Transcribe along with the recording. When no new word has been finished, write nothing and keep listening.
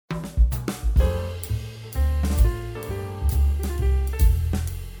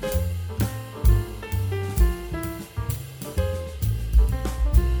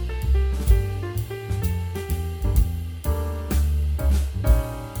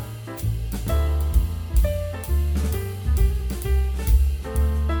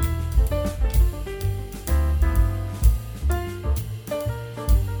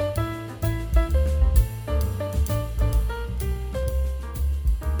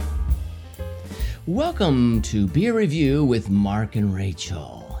Welcome to Beer Review with Mark and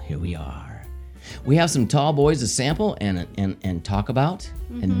Rachel. Here we are. We have some tall boys to sample and talk about.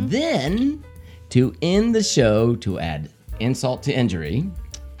 Mm-hmm. And then, to end the show, to add insult to injury,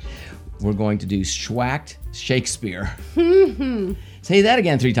 we're going to do Swacked Shakespeare. Say that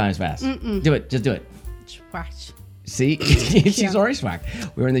again 3 times fast. Do it. Just do it. Swacked. See? She's already swacked.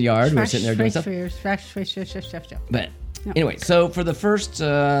 We were in the yard. We were sitting there doing stuff. But anyway, so for the first...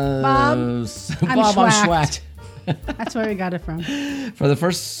 Bob, I'm swacked. That's where we got it from. For the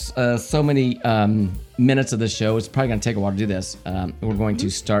first so many minutes of the show, it's probably going to take a while to do this. We're going to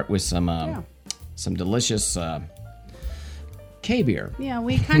start with some delicious K-beer. Yeah,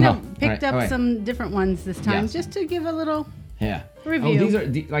 we kind of picked up some different ones this time, just to give a little review. Oh, these are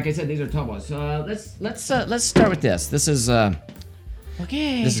like I said, these are top ones. So let's start with this. This is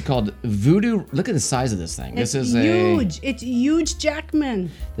This is called Voodoo. Look at the size of this thing. It's this is huge. It's huge,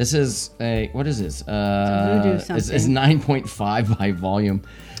 Jackman. This is what is this? It's a Voodoo something. It's 9.5 by volume,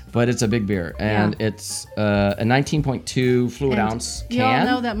 but it's a big beer, and it's a 19.2 fluid ounce can. You all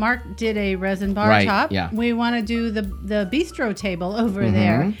know that Mark did a resin bar top. Yeah. We want to do the bistro table over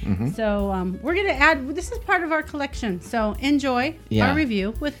there. So we're gonna add. This is part of our collection. So enjoy our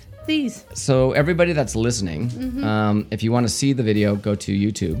review with these. So everybody that's listening, if you want to see the video, go to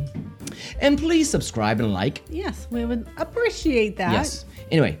YouTube, and please subscribe and like. Yes, we would appreciate that. Yes.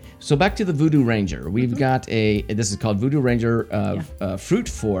 Anyway, so back to the Voodoo Ranger. We've got this is called Voodoo Ranger Fruit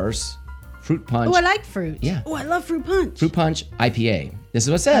Force Fruit Punch. Oh, I like fruit. Yeah. Oh, I love fruit punch. Fruit Punch IPA. This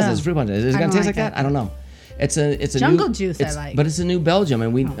is what it says. It's fruit punch. Is it going to taste like that? I don't know. It's a jungle new, juice. I like, but it's a new Belgium,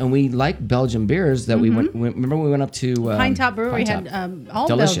 and we like Belgian beers. That we went. Remember we went up to Pine Top Brewery. Had all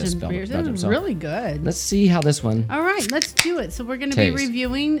delicious Belgian beers. Belgium, It was really good. Let's see how this one. All right, let's do it. So we're going to be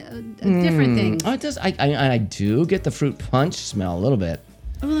reviewing different things. Oh, it does. I do get the fruit punch smell a little bit.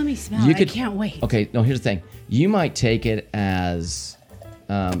 Oh, let me smell it. I can't wait. Okay, no, here's the thing. You might take it as...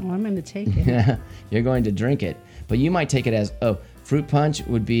 I'm going to take it. You're going to drink it. But you might take it as, fruit punch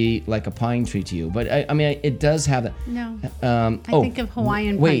would be like a pine tree to you. But, I mean, it does have that. No. I think of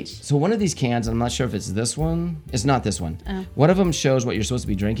Hawaiian punch. Wait, so one of these cans, I'm not sure if it's this one. It's not this one. One of them shows what you're supposed to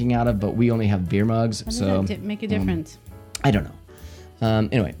be drinking out of, but we only have beer mugs. How does that make a difference? I don't know.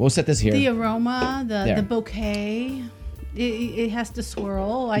 Anyway, we'll set this here. The aroma, the bouquet... It has to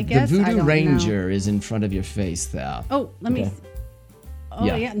swirl, I guess. The Voodoo Ranger is in front of your face, though. Oh, let me... Oh,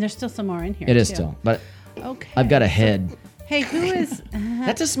 yeah, and there's still some more in here, It is still, but I've got a head. Hey, who is...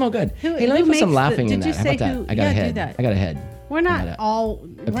 That does smell good. Hey, let me put some laughing in that. How about that? I got a head. Do that. I got a head. We're not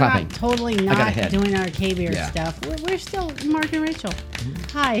totally not doing our K-beer stuff. We're still Mark and Rachel.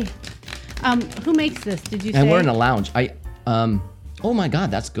 Hi. Who makes this, did you say? And we're in a lounge. Oh my God,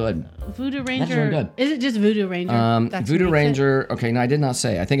 that's good. Voodoo Ranger. That's really good. Is it just Voodoo Ranger? Voodoo Ranger. Okay, no, I did not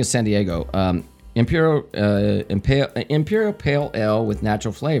say. I think it's San Diego. Imperial Pale Ale with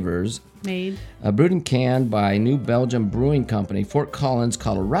natural flavors. Made. Brewed and canned by New Belgium Brewing Company, Fort Collins,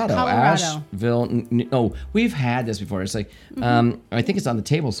 Colorado. Asheville. We've had this before. It's like, I think it's on the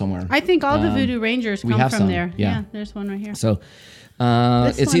table somewhere. I think all the Voodoo Rangers come from there. Yeah, there's one right here. So.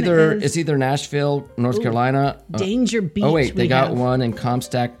 It's either Nashville, North Carolina. Danger Beach. Oh wait, they got one in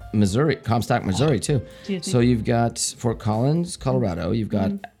Comstock, Missouri too. So you've got Fort Collins, Colorado. You've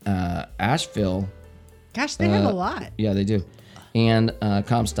got Asheville. Gosh, they have a lot. Yeah, they do, and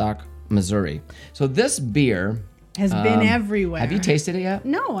Comstock, Missouri. So this beer has been everywhere. Have you tasted it yet?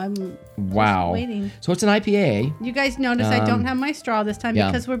 No, I'm just waiting. So it's an IPA. You guys notice I don't have my straw this time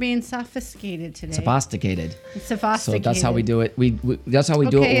because we're being sophisticated today. Sophisticated. So that's how we do it. That's how we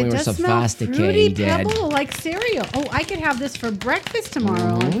do it when we were sophisticated. Fruity Pebble, like cereal. Oh, I could have this for breakfast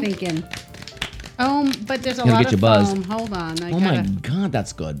tomorrow. I'm thinking. But there's a lot of foam. Hold on. My God,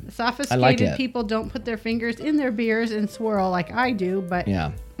 that's good. Sophisticated people don't put their fingers in their beers and swirl like I do, but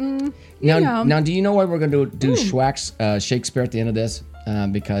yeah. Now, do you know why we're going to do Swacked Shakespeare at the end of this?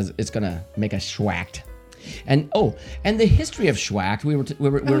 Because it's going to make us schwacked. And the history of schwacked, we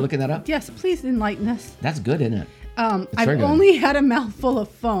were looking that up. Yes, please enlighten us. That's good, isn't it? I've only had a mouthful of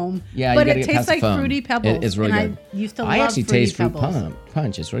foam, but it tastes like Fruity Pebbles. It's really good. I used to love Fruity Pebbles. I actually taste Fruit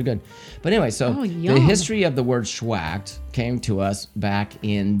Punch. It's really good. But anyway, so the history of the word schwacked came to us back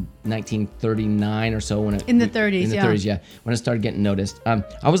in 1939 or so. In the 30s, yeah. When it started getting noticed.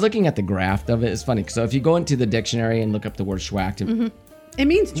 I was looking at the graph of it. It's funny. So if you go into the dictionary and look up the word schwacked, it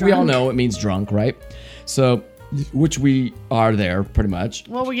means drunk. We all know it means drunk, right? So... Which we are there pretty much.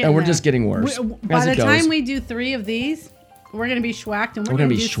 Well, we're just getting worse. By the time we do 3 of these, we're going to be schwacked, and we're going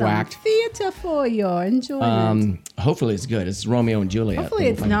to do some theater for your enjoyment. Hopefully it's good. It's Romeo and Juliet. Hopefully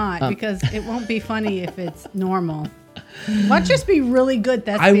it's not, because it won't be funny if it's normal. Let's just be really good.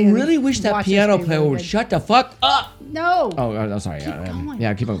 That's I really wish that piano player would shut the fuck up. No. Oh, I'm sorry.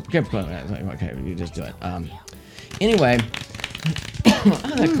 Keep on. Okay, you just do it. Anyway,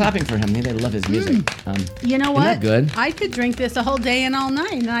 they're clapping for him. They love his music. You know what? Isn't that good? I could drink this a whole day and all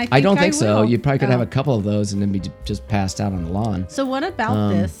night. And I don't think so. You probably could have a couple of those and then be just passed out on the lawn. So what about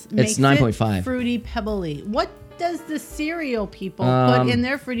this? It's 9.5. Fruity pebbly. What does the cereal people put in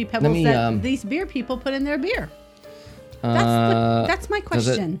their Fruity Pebbles that these beer people put in their beer? That's my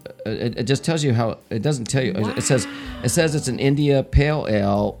question. It just tells you how. It doesn't tell you. Wow. It says it's an India Pale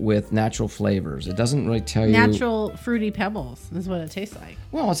Ale with natural flavors. It doesn't really tell you. Natural Fruity Pebbles is what it tastes like.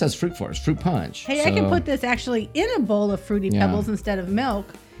 Well, it says fruit punch. Hey, I can put this actually in a bowl of Fruity Pebbles instead of milk,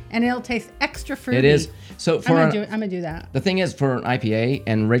 and it'll taste extra fruity. It is. So I'm gonna do that. The thing is, for an IPA,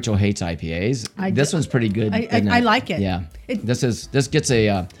 and Rachel hates IPAs. This one's pretty good. I like it. Yeah. This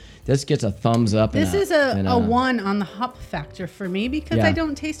gets a thumbs up. This is a 1 on the hop factor for me because I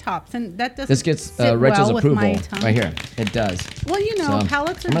don't taste hops, and that doesn't. This gets sit Rachel's well approval with my tongue. right here. It does. Well, you know,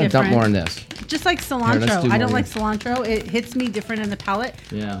 palates are different. I'm gonna dump more in this. Just like cilantro, I don't like cilantro. It hits me different in the palate.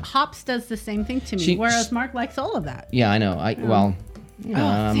 Yeah. Hops does the same thing to me, whereas Mark likes all of that. Yeah, I know.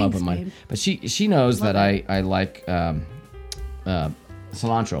 I'm open-minded, but she knows that I like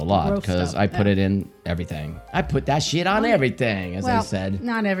cilantro a lot because I put it in everything. I put that shit on everything, as I said.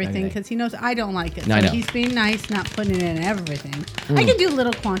 Not everything, because he knows I don't like it. So he's being nice, not putting it in everything. I can do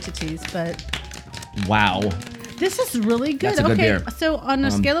little quantities, but... Wow. This is really good. That's a good beer. So on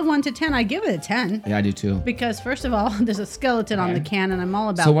a scale of 1 to 10, I give it a 10. Yeah, I do too. Because first of all, there's a skeleton on the can, and I'm all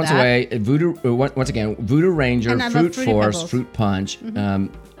about that. So once again, Voodoo Ranger, Fruit Force, Fruit Punch.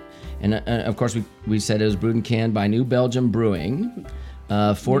 And of course, we said it was brewed and canned by New Belgium Brewing.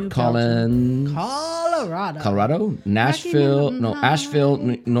 Fort Collins, Colorado, Asheville,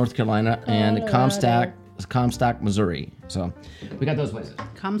 North Carolina, and Comstock, Missouri. So we got those places.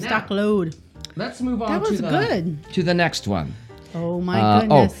 Comstock Load. Let's move on to the next one. Oh my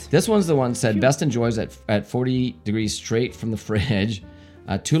goodness. This one's the one said best enjoys at 40 degrees straight from the fridge.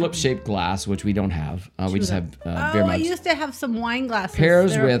 Tulip-shaped glass, which we don't have. We just have beer mugs. I used to have some wine glasses.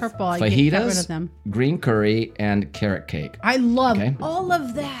 Pairs They're with purple. fajitas, green curry, and carrot cake. I love all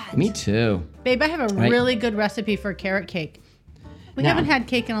of that. Me too. Babe, I have a really good recipe for carrot cake. We haven't had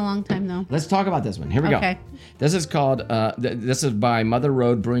cake in a long time, though. Let's talk about this one. Here we go. This is called, this is by Mother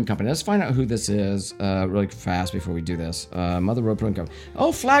Road Brewing Company. Let's find out who this is really fast before we do this. Mother Road Brewing Company.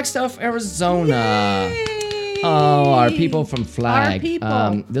 Oh, Flagstaff, Arizona. Yay! Oh, our people from Flag. Our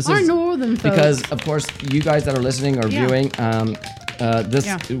people. This is northern folks. Because, of course, you guys that are listening or viewing,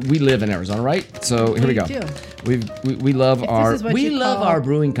 we live in Arizona, right? So here we go. We love our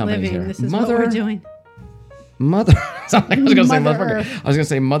brewing companies here. This is what we're doing. I was going to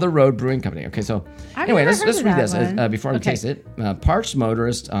say Mother Road Brewing Company. Okay, so anyway, let's read this before we taste it. Parched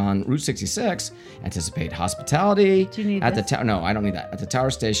motorists on Route 66 anticipate hospitality at the tower. No, I don't need that. At the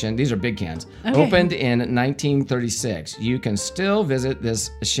Tower Station, these are big cans. Opened in 1936. You can still visit this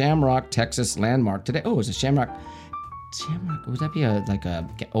Shamrock, Texas landmark today. Oh, it's a Shamrock. Would that be a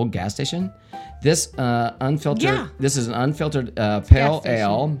old gas station? This unfiltered. This is an unfiltered pale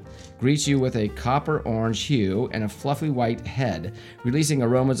ale. Greets you with a copper orange hue and a fluffy white head, releasing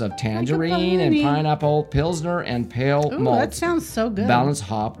aromas of tangerine and pineapple, pilsner, and pale malt. That sounds so good. Balanced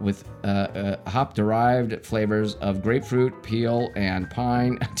hop with hop-derived flavors of grapefruit, peel, and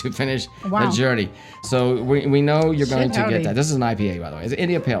pine to finish the journey. So we know you're going to get that. This is an IPA, by the way. It's an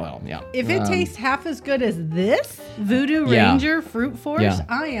India Pale Ale. Yeah. If it tastes half as good as this Voodoo Ranger Fruit Force,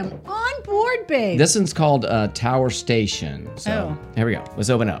 I am on board, babe. This one's called Tower Station. So here we go. Let's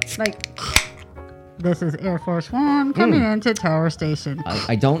open up. This is Air Force One coming into Tower Station.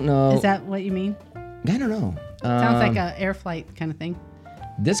 I don't know. Is that what you mean? I don't know. Sounds like an air flight kind of thing.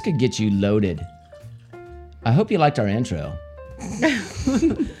 This could get you loaded. I hope you liked our intro.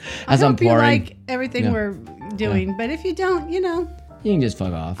 As I'm pouring. You like everything we're doing, but if you don't, you can just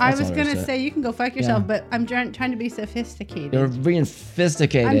fuck off. I was going to say you can go fuck yourself, but I'm trying to be sophisticated. You're being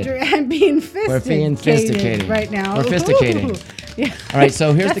sophisticated. I'm being sophisticated. We're being sophisticated right now. We're sophisticated. Yeah. All right,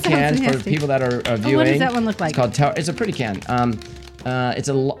 so here's the can for people that are viewing. What does that one look like? It's called Tower. It's a pretty can. It's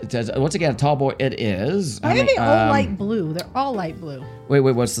once again a tall boy. It is. Why are they all light blue? They're all light blue. Wait.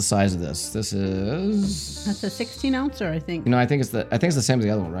 What's the size of this? This is. That's a 16 ouncer, I think. I think it's the same as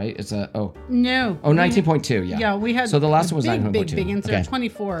the other one, right? It's a No. 19.2. Yeah. Yeah, we had. So the last one was 19.2. Big ones. They're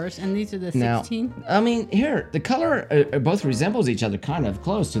 24s, and these are the 16. Now, here the color both resembles each other, kind of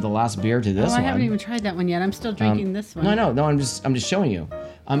close to the last beer to this one. I haven't even tried that one yet. I'm still drinking this one. No. I'm just showing you.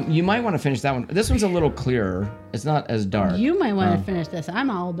 You might want to finish that one. This one's a little clearer. It's not as dark. You might want to finish this.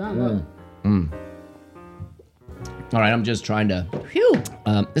 I'm all done. All right, I'm just trying to. Phew.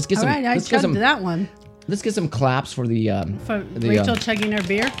 Let's get some. All right, I chugged that one. Let's get some claps for the. Rachel chugging her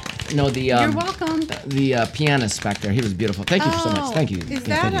beer. No, the. You're welcome. The pianist back there, he was beautiful. Thank you so much. Thank you. Is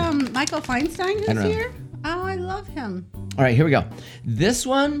that Michael Feinstein who's here? Oh, I love him. All right, here we go. This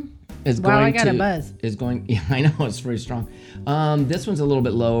one is going to. Wow, I got a buzz. Yeah, I know it's very strong. This one's a little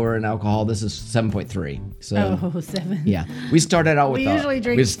bit lower in alcohol. This is 7.3. So 7. Yeah, we started out with.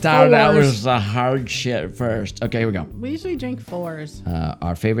 We started out with the hard shit first. Okay, here we go. We usually drink 4s.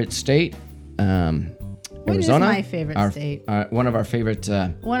 Our favorite state, Arizona. What is my favorite state? One of our favorite.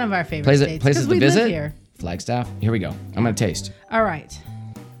 One of our favorite states. Places to visit. Live here. Flagstaff. Here we go. I'm gonna taste. All right.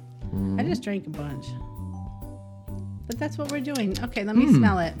 I just drank a bunch. But that's what we're doing. Okay, let me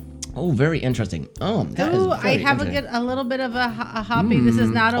smell it. Oh, very interesting. Oh, that is very I have a little bit of a hoppy. This is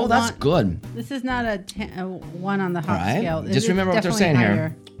not a one. Oh, that's good. This is not a 1 on the hop scale. Just remember what they're saying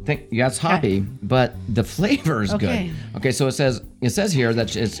here. Yeah, it's hoppy, but the flavor is good. Okay, so it says here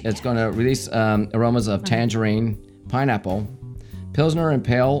that it's going to release aromas of tangerine, pineapple, pilsner and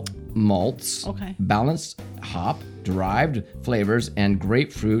pale malts, balanced hop, derived flavors, and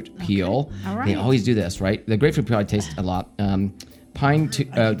grapefruit peel. All right. They always do this, right? The grapefruit peel I taste a lot. Pine to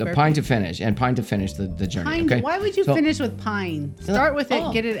finish the journey. Pine, okay. Why would you finish with pine? Start with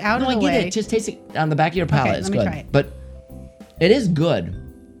it, get it out of the way. I get it. Just taste it on the back of your palate. It's let me good. Try it. But it is good.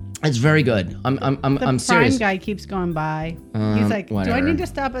 It's very good. I'm serious. The prime guy keeps going by. He's like, whatever. do I need to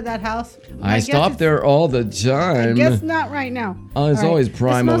stop at that house? I stop there all the time. I guess not right now. Oh, it's always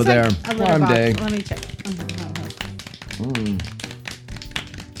prime over there. Prime day. Let me check.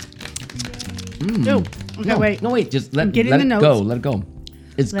 Oh, okay, wait. No, wait. Just let it notes. go. Let it go.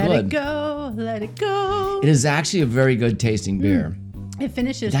 It's good. Let it go. Let it go. It is actually a very good tasting beer. It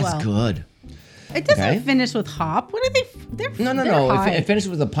finishes well. That's good. It doesn't finish with hop. What are they? No. It finishes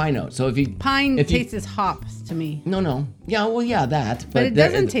with a pine note. So pine tastes as hops to me. No. Yeah, well, yeah, that. But it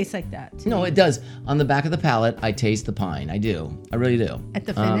doesn't taste like that. No, it does. On the back of the palate, I taste the pine. I do. I really do. At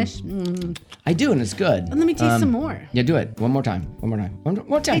the finish? I do, and it's good. Well, let me taste some more. Yeah, do it. One more time. One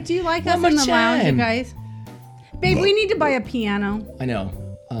more time. Hey, do you like us in the lounge, you guys? Babe, we need to buy a piano. I know.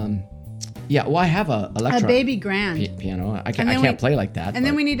 Yeah, well, I have a baby grand piano. I can't play like that. And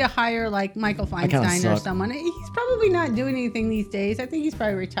then we need to hire like Michael Feinstein or someone. He's probably not doing anything these days. I think he's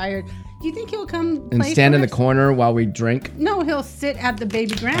probably retired. Do you think he'll come and play stand in the corner while we drink? No, he'll sit at the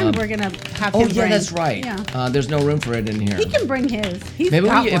baby grand. We're gonna have him. Oh yeah, that's right. Yeah. There's no room for it in here. He can bring his. Maybe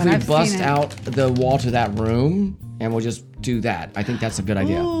if we bust out the wall to that room. And we'll just do that. I think that's a good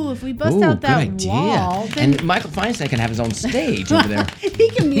idea. Ooh, if we bust out that wall. Then and Michael Feinstein can have his own stage over there. He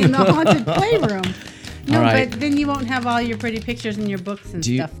can be in the haunted playroom. No, but then you won't have all your pretty pictures and your books and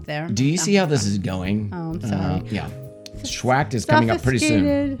stuff there. Do you see how this is going? Oh, I'm sorry. Yeah. Swacked is coming up pretty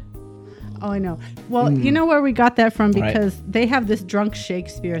soon. Oh, I know. Well, you know where we got that from? Because they have this drunk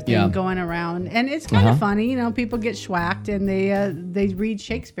Shakespeare thing going around. And it's kind of funny. You know, people get schwacked and they read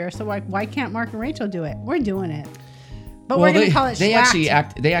Shakespeare. So why can't Mark and Rachel do it? We're doing it. But we're going to call it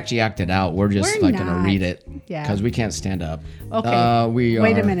schwacked. They actually acted out. We're just going to read it. Yeah. Because we can't stand up. Okay.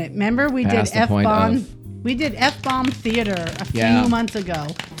 Wait a minute. Remember we did F-bomb? We did F-bomb theater a few months ago.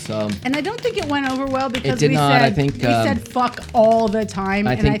 So, and I don't think it went over well because we said fuck all the time.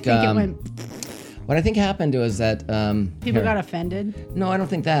 I think it went... What I think happened was that... people got offended? No, I don't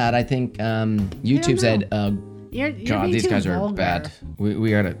think that. I think YouTube said... God, these guys are bad.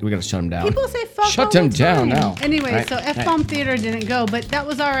 We gotta shut them down. People say fuck shut them down now. Anyway, so F-bomb theater didn't go, but that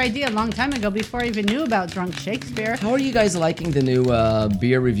was our idea a long time ago before I even knew about drunk Shakespeare. How are you guys liking the new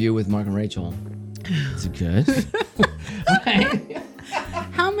beer review with Mark and Rachel? Is it good?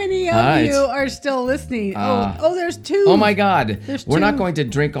 How many of you are still listening? There's 2. Oh my God. We're not going to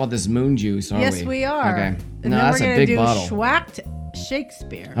drink all this moon juice, are we? Yes, we are. Okay. And then that's we're a big bottle. Schwacked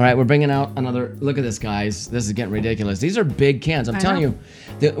Shakespeare. All right, we're bringing out another. Look at this, guys. This is getting ridiculous. These are big cans. I'm telling you,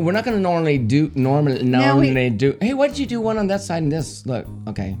 we're not going to normally do. Hey, why did you do one on that side and this? Look,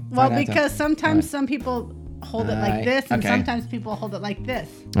 okay. Well, because sometimes some people hold it like this, and sometimes people hold it like this.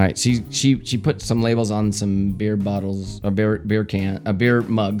 All right, she put some labels on some beer bottles, or beer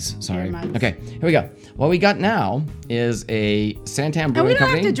mugs. Sorry. Beer mugs. Okay, here we go. What we got now is a Santan Brewing Company. We don't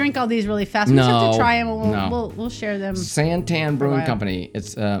have to drink all these really fast. We just have to try them, and we'll share them. Santan Brewing Company.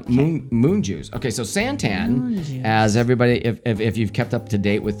 It's moon juice. Okay, so Santan, as everybody, if you've kept up to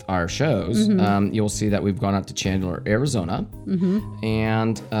date with our shows, you'll see that we've gone out to Chandler, Arizona,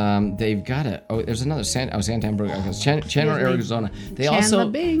 and they've got it. Oh, there's another Santan Brewing. Okay, Chandler, Arizona. They also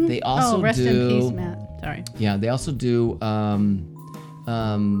rest in peace, Matt. Sorry. Yeah, they also do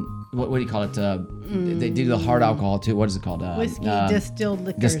what do you call it? They do the hard alcohol too. What is it called? Whiskey distilled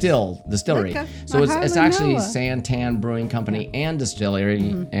liquors. Distillery. Okay. So it's actually Santan Brewing Company and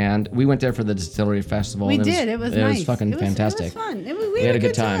Distillery, and we went there for the Distillery Festival. We did. It was nice. It was fucking fantastic. It was fun. We had a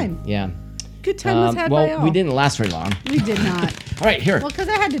good time. Yeah. Good time was had by all. We didn't last very long. We did not. All right, here. Well, because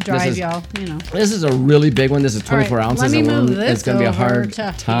I had to drive, y'all. You know. This is a really big one. This is 24 ounces. Let me move this it's going to be a hard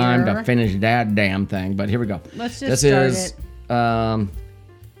to time to finish that damn thing. But here we go. Let's just start it.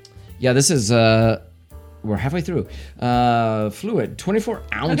 Yeah, this is. We're halfway through. Fluid, 24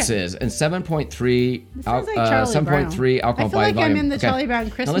 ounces and 7.3 7.3 alcohol by volume. I feel like I'm in the Charlie Brown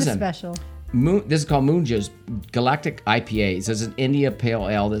Christmas special. This is called Moon Juice Galactic IPA. It says it's India Pale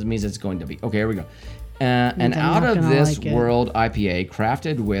Ale. This means it's going to be. Okay, here we go. An out of this world IPA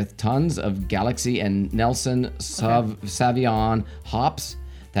crafted with tons of Galaxy and Nelson Sauvignon hops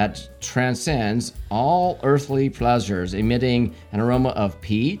that transcends all earthly pleasures, emitting an aroma of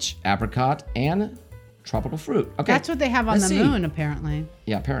peach, apricot, and tropical fruit. Okay, that's what they have on the moon, apparently.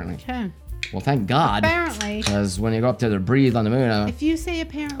 Yeah, apparently. Okay. Well, thank God. Apparently. Because when you go up there to breathe on the moon... if you say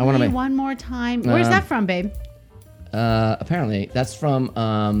apparently one more time... Where's that from, babe? Apparently, that's from...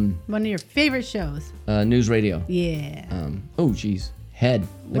 one of your favorite shows. News Radio. Yeah. Oh, geez. Head.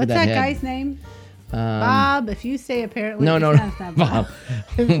 Look What's at that guy's name? Bob. If you say apparently... No. It's not Bob.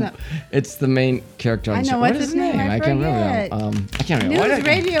 It's the main character on the show. What's his name? I can't remember. I can't remember. News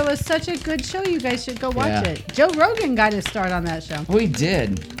Radio is such a good show. You guys should go watch it. Joe Rogan got his start on that show. We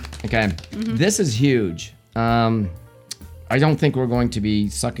did. Okay, This is huge. I don't think we're going to be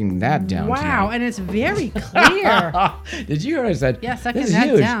sucking that down. Wow, tonight. And it's very clear. Did you hear what I said? Yeah, sucking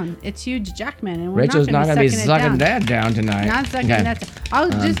that down. It's huge, Jackman, and we're Rachel's not going to be sucking that down tonight. Not sucking that down. I'll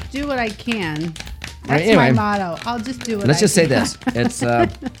just do what I can. That's anyway, my motto. I'll just do what I can. Let's just say this. It's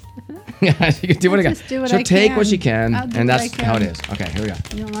yeah, you can do what I can. She'll take what she can, and that's how it is. Okay, here we go.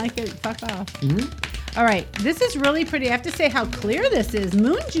 You don't like it? Fuck off. All right, this is really pretty. I have to say how clear this is.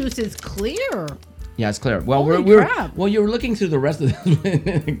 Moon Juice is clear. Yeah, it's clear. Well, you were looking through the rest of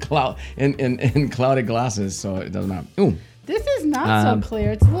this in clouded glasses, so it doesn't matter. Ooh. This is not so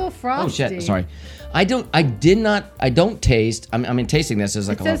clear. It's a little frosty. Oh shit! Sorry, I don't taste. I mean, tasting this is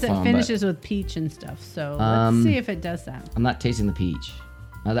like a lot of fun. It says it finishes with peach and stuff. So let's see if it does that. I'm not tasting the peach,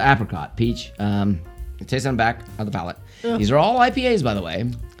 the apricot, peach. It tastes on the back of the palate. Ugh. These are all IPAs, by the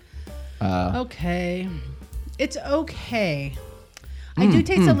way. Okay, it's okay. I do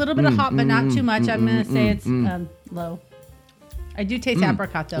taste a little bit of hop, but not too much. I'm gonna say it's low. I do taste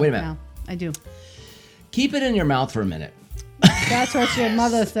apricot though. Wait a minute. Now. I do. Keep it in your mouth for a minute. That's what your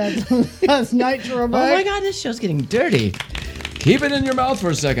mother said last night, Rebecca. Oh my God, this show's getting dirty. Keep it in your mouth for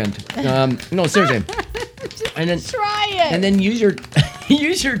a second. No, seriously. And then try it. And then use your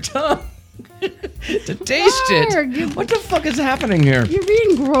tongue to taste it. What the fuck is happening here? You're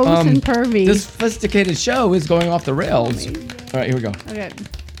being gross and pervy. This sophisticated show is going off the rails. All right, here we go. Okay,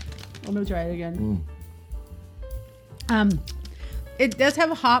 let me try it again. It does have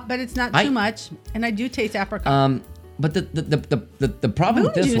a hop, but it's not too much, and I do taste apricot. But the problem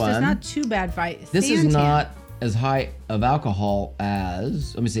with this one is not too bad. This is not as high of alcohol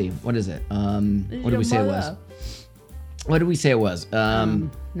as. Let me see. What is it? What did we say it was? What did we say it was? 9.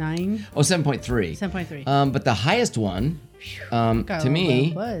 Oh, 7.3. 7.3. But the highest one, to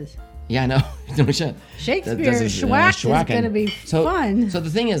me. Yeah, I know. No shit. Shakespeare Schwacked is going to be fun. So the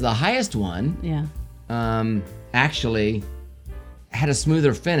thing is, the highest one, actually had a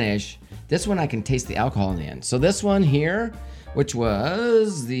smoother finish. This one I can taste the alcohol in the end. So this one here, which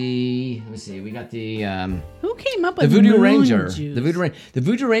was the, let me see, we got the who came up with the Voodoo Moon Ranger? Juice? The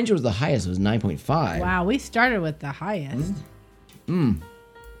Voodoo Ranger was the highest. It was 9.5. Wow, we started with the highest.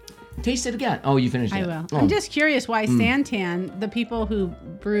 Taste it again. Oh, you finished it. I will. I'm just curious why Santan, the people who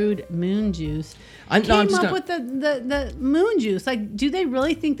brewed Moon Juice, came up with the Moon Juice. Like, do they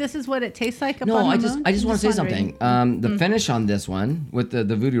really think this is what it tastes like? I just want to say something. The finish on this one with the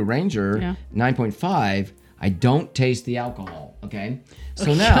Voodoo Ranger, 9.5. I don't taste the alcohol. Okay,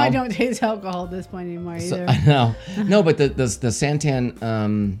 so now I don't taste alcohol at this point anymore either. I know. No, but the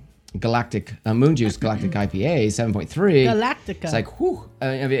Santan Galactic Moon Juice Galactic IPA 7.3. Galactica. It's like, whew.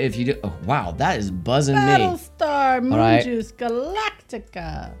 If you do, wow, that is buzzing me. Battlestar Moon Juice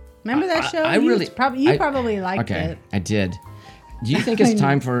Galactica. Remember that show? You probably liked it. Okay, I did. Do you think it's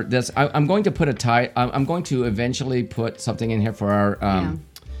time for this? I'm going to put I'm going to eventually put something in here for our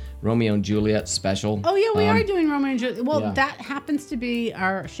Romeo and Juliet special. Oh yeah, we are doing Romeo and Juliet. Well, that happens to be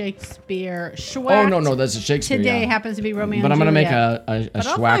our Shakespeare. Oh no, that's a Shakespeare. Today happens to be Romeo and Juliet. But I'm going to make a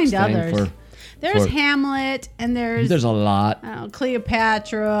Schwacked thing for. There's Hamlet, and there's a lot.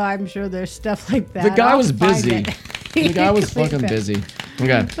 Cleopatra. I'm sure there's stuff like that. The guy was busy. The guy was fucking busy.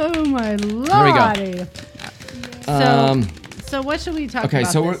 Okay. Oh my lordy. Here we go. So what should we talk okay,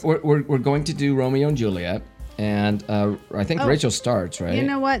 about? so we're going to do Romeo and Juliet, and I think Rachel starts, right? You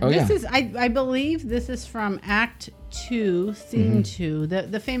know what? Oh, this is I believe this is from Act 2, Scene 2,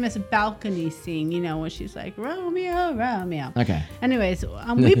 the famous balcony scene. You know, when she's like Romeo, Romeo. Okay. Anyways,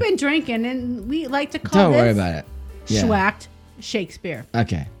 we've been drinking, and we like to call Don't this worry about it. Yeah. Swacked Shakespeare.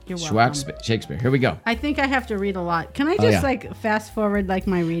 Okay. You're Swacked welcome. Shakespeare. Here we go. I think I have to read a lot. Can I just like fast forward like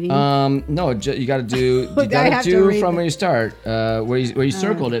my reading? No, you got to do. You got to do from where you start, where you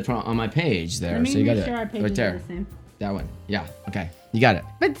circled it from on my page there. Let me so you got make it sure our pages right there. are the same. That one. Yeah. Okay. You got it.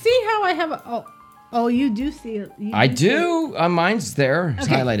 But see how I have oh you do see it. I do. Mine's there. It's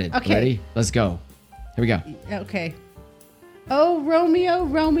highlighted. Okay. Ready? Let's go. Here we go. Okay. Oh, Romeo,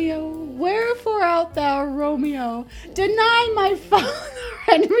 Romeo, wherefore art thou, Romeo? Deny my father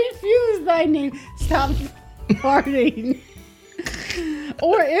and refuse thy name. Stop farting.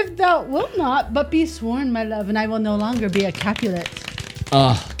 Or if thou wilt not, but be sworn, my love, and I will no longer be a Capulet.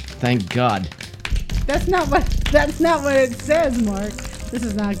 Oh, thank God. That's not what it says, Mark. This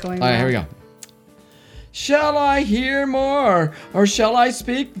is not going All right, well. here we go. Shall I hear more, or shall I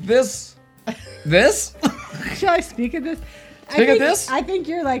speak this? This? Shall I speak of this? Speak of this? I think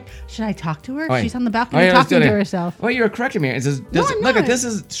you're like, should I talk to her? Wait. She's on the balcony Let's talking do to it. herself. Wait, you're correcting me. It says, No, I'm look not. at this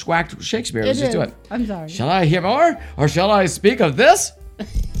is Swacked Shakespeare. Let's just do it. I'm sorry. Shall I hear more, or shall I speak of this?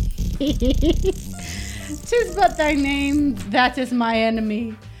 'Tis but thy name that is my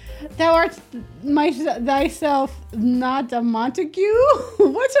enemy. Thou art thyself not a Montague?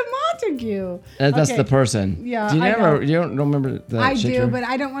 What's a Montague? That's Okay. the person. Yeah, Do you I never? know. You don't remember that? I Shakespeare? do, but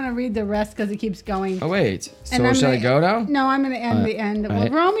I don't want to read the rest because it keeps going. Oh wait. And So I'm shall I gonna- go now? No, I'm going to end the end. Well,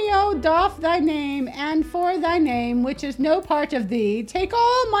 right. Romeo, doff thy name, and for thy name, which is no part of thee, take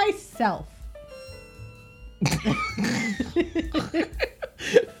all myself.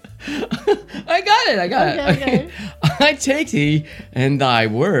 I got it. I got it. Okay. I take thee and thy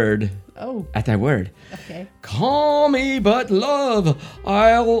word. Oh, At thy word. okay. Call me but love.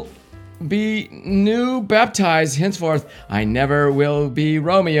 I'll be new baptized henceforth. I never will be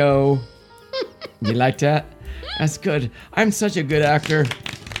Romeo. You like that? That's good. I'm such a good actor.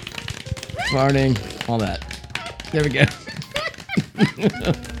 Farting, all that. There we go.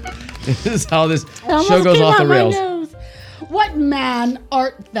 This is how this It show almost goes came off out the my rails. nose. What man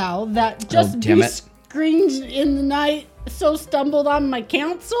art thou that just damn be it. screamed in the night, so stumbled on my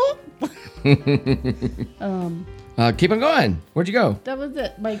counsel? Keep on going. Where'd you go? That was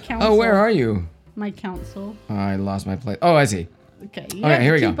it. My counsel. Oh, where are you? My counsel. I lost my place. Oh, I see. Okay. You Okay, have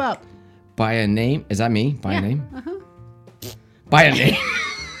here to we keep go. up. By a name. Is that me? By a name? Uh-huh. By a name.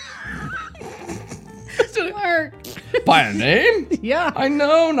 Mark. By a name? Yeah. I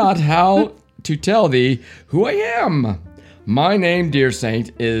know not how to tell thee who I am. My name, dear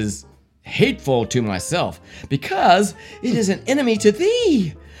saint, is hateful to myself because it is an enemy to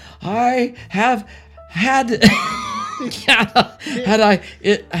thee. I have had had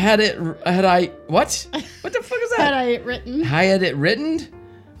I what? What the fuck is Had that? I it written? Had it written,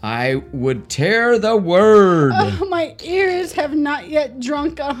 I would tear the word. Oh, my ears have not yet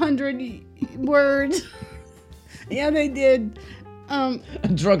drunk 100 words. Yeah, they did.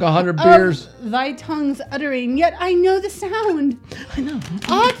 Drunk 100 beers. Of thy tongue's uttering, yet I know the sound. I know.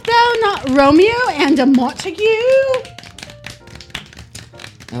 Art thou not Romeo and a Montague?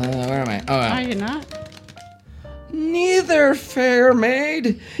 Where am I? Oh, Are you not? neither, fair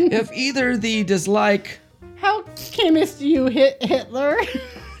maid, if either thee dislike. How camest you Hitler?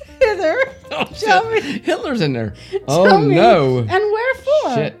 Hither? Oh, Tell shit. me. Hitler's in there. Tell Oh, me, no. And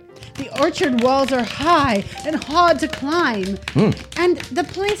wherefore? Shit. The orchard walls are high and hard to climb, and the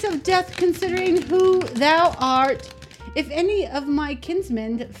place of death considering who thou art, if any of my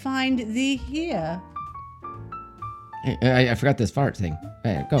kinsmen find thee here. Hey, I forgot this fart thing.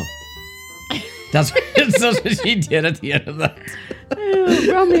 Hey, go. That's what she did at the end of that. Oh,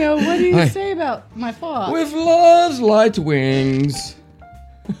 Romeo, what do you Hi. say about my fault? With love's light wings,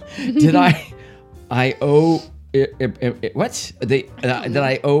 did I owe what? Did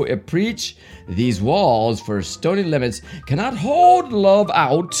I owe a preach? These walls for stony limits cannot hold love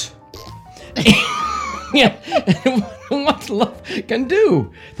out. Yeah, and what love can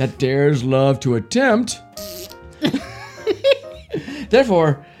do that dares love to attempt.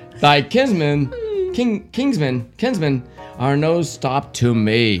 Therefore, thy kinsmen are no stop to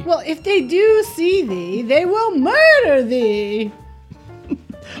me. Well, if they do see thee, they will murder thee.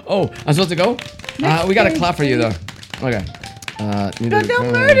 Oh, I'm supposed to go? We got a page, clap for you though. Okay. But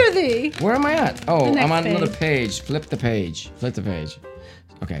they'll murder thee. Where am I at? Oh, The next I'm on another page. page. Flip the page. Flip the page.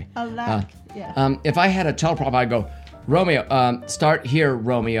 Okay. Alack. Yeah. If I had a teleprompter, I'd go, Romeo, start here,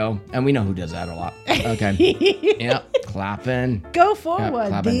 Romeo. And we know who does that a lot. Okay. Yep, clapping. Go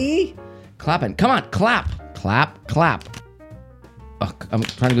forward, D. Clapping. Come on, clap. Clap, clap. Oh, I'm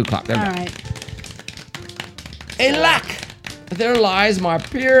trying to do clap. There we go. All right. Alack! There lies my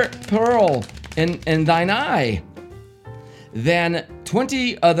pure pearl in thine eye. Then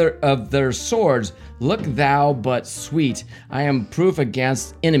 20 other of their swords, look thou but sweet. I am proof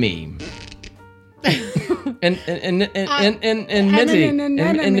against enemy. Enmity.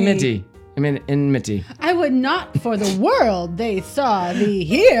 I would not for the world they saw thee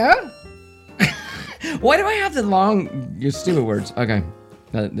here. Why do I have the long, your stupid words? Okay.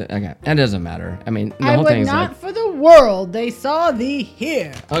 Okay. That doesn't matter. I mean, the I whole would thing is not like, for the world they saw thee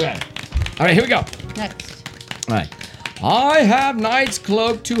here. Okay. All right, here we go. Next. All right. I have night's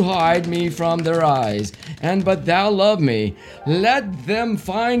cloak to hide me from their eyes, and but thou love me. Let them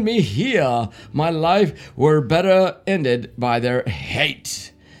find me here. My life were better ended by their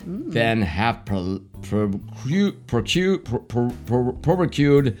hate than have procured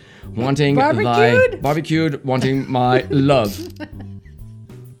wanting barbecued wanting my love.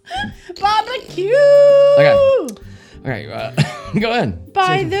 Barbecue. Okay, go ahead.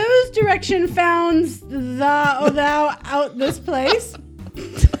 By those direction founds thou out this place.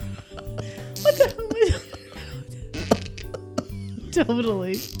 What the hell?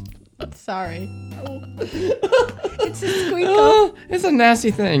 Totally. Sorry. It's a squeakle. Oh, it's a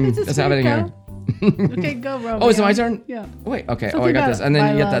nasty thing that's happening here. Okay, go, Romeo. Oh, is it my turn? Yeah. Wait, okay. Something I got this. And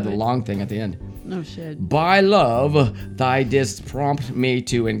then you get love. that long thing at the end. No shit. By love, thy didst prompt me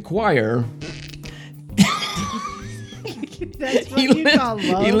to inquire. That's what you call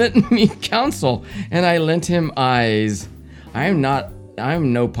love. He lent me counsel, and I lent him eyes. I'm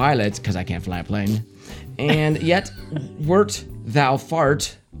no pilot, because I can't fly a plane. And yet, wert thou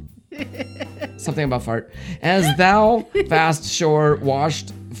fart. Something about fart. As thou fast shore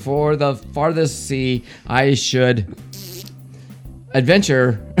washed for the farthest sea, I should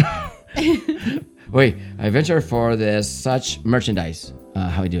adventure. Wait, I venture for this such merchandise.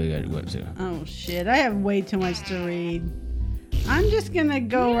 How do you do? Oh shit! I have way too much to read. I'm just gonna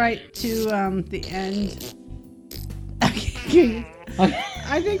go right to the end. Okay.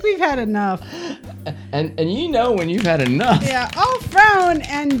 I think we've had enough. And you know when you've had enough. Yeah. I'll frown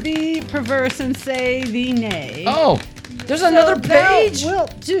and be perverse and say thee nay. Oh, there's another page. Thou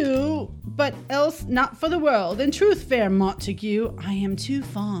wilt do, but else not for the world. In truth, fair Montague, I am too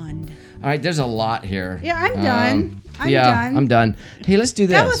fond. All right, there's a lot here. Yeah, I'm done. I'm done. Hey, let's do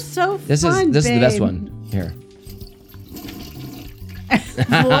this. That was so fun, This is the best one. Here.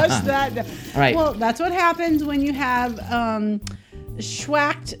 Flush that down. All right. Well, that's what happens when you have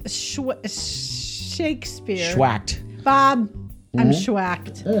Swacked Shakespeare. Schwacked. Bob, I'm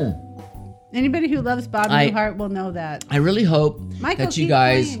schwacked. Anybody who loves Bob Newhart will know that. I really hope Michael, that you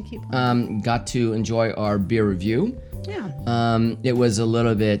guys got to enjoy our beer review. Yeah. It was a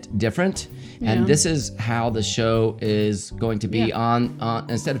little bit different. And this is how the show is going to be on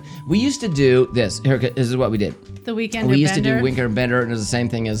instead of, we used to do this. Here, this is what we did. The Weekend We used to do Winker and Bender, and it was the same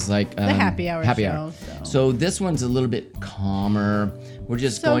thing as like the Happy Hour show. So this one's a little bit calmer. We're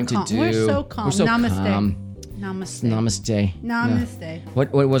just going to do. We're so calm. We're so Namaste. calm. Namaste. Namaste. Namaste.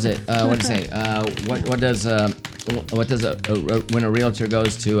 What was it? What did it say? What does when a realtor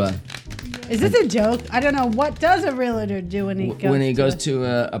goes to Is this a joke? I don't know. What does a realtor do when he goes to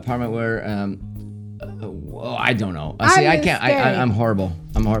an apartment where I don't know. See, I can't. I'm horrible.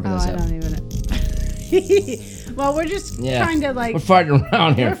 I'm horrible at this. I don't even know. Well, we're just trying to like. We're farting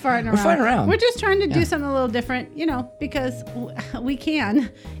around here. We're farting around. We're just trying to do something a little different, because we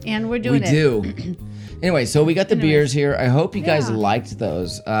can, and we're doing it. We do. Anyway, so we got the beers here. I hope you guys liked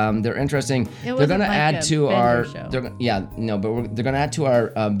those. They're interesting. They're going to add to our. They're going to add to our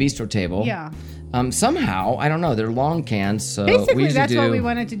bistro table. Yeah. Somehow, I don't know. They're long cans, so basically that's what we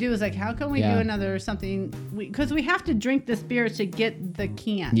wanted to do. Is like, how can we do another something? Because we have to drink this beer to get the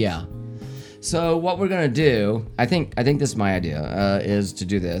can. Yeah. So what we're gonna do, I think this is my idea, is to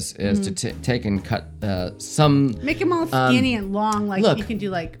do this, is to take and cut some. Make them all skinny and long, like you can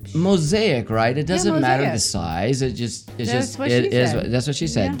do like mosaic, right? It doesn't matter the size. That's what she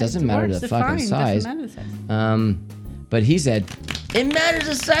said. It doesn't matter the fucking size. But he said, it matters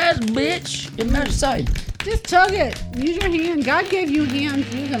the size, bitch. It matters the size. Just tug it. Use your hand. God gave you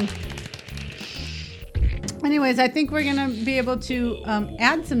hands. Use them. Anyways, I think we're going to be able to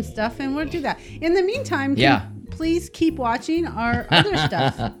add some stuff, and we'll do that. In the meantime, please keep watching our other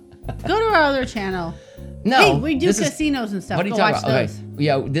stuff. Go to our other channel. No. Hey, we do casinos and stuff. What are you talking about? Okay.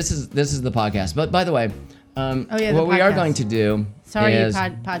 Yeah, this is the podcast. But by the way, what we are going to do Sorry, is... you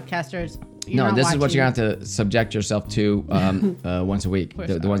podcasters. No, this is what you're going to have to subject yourself to once a week.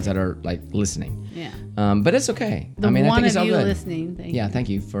 The ones that are like listening. Yeah. But it's okay. I think it's all good. Listening. Thank you. Thank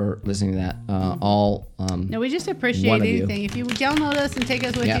you for listening to that. No, we just appreciate anything. If you download us and take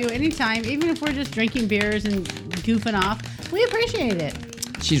us with you anytime, even if we're just drinking beers and goofing off, we appreciate it.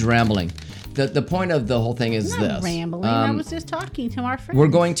 She's rambling. The point of the whole thing is this. Rambling. I was just talking to our friends. We're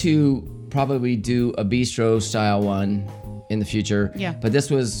going to probably do a bistro style one in the future. Yeah. But this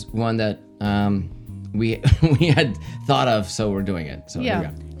was one that we had thought of, so we're doing it. So here we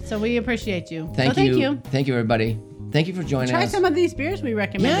go. So we appreciate you. Thank you. Thank you, everybody. Thank you for joining us. Try some of these beers we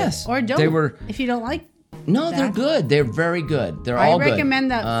recommended. Yes. Or don't. If you don't like they're good. They're very good. They're all good. I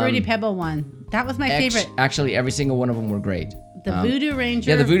recommend that Fruity Pebble one. That was my favorite. Actually, every single one of them were great. The Voodoo Ranger.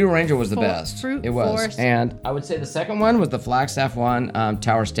 Yeah, the Voodoo Ranger was the best. Fruit it was. Force. And I would say the second one was the Flagstaff one,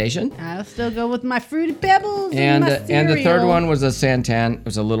 Tower Station. I'll still go with my Fruity Pebbles and my and the third one was a Santan. It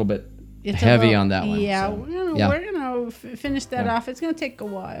was a little bit heavy on that one. Yeah, so, we're going to finish that off. It's going to take a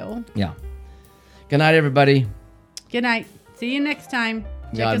while. Yeah. Good night, everybody. Good night. See you next time.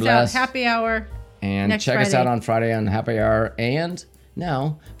 Check God us bless. out. Happy Hour. And check us out on Friday on Happy Hour. And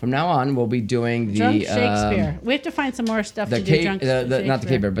from now on, we'll be doing the Drunk Shakespeare. We have to find some more stuff to do. Drunk Shakespeare. Not the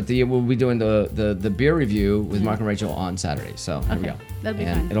Cape Bear, but we'll be doing the beer review with Mark and Rachel on Saturday. So here we go. That'll be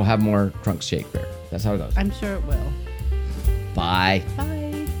fun. It'll have more Drunk Shakespeare. That's how it goes. I'm sure it will. Bye. Bye.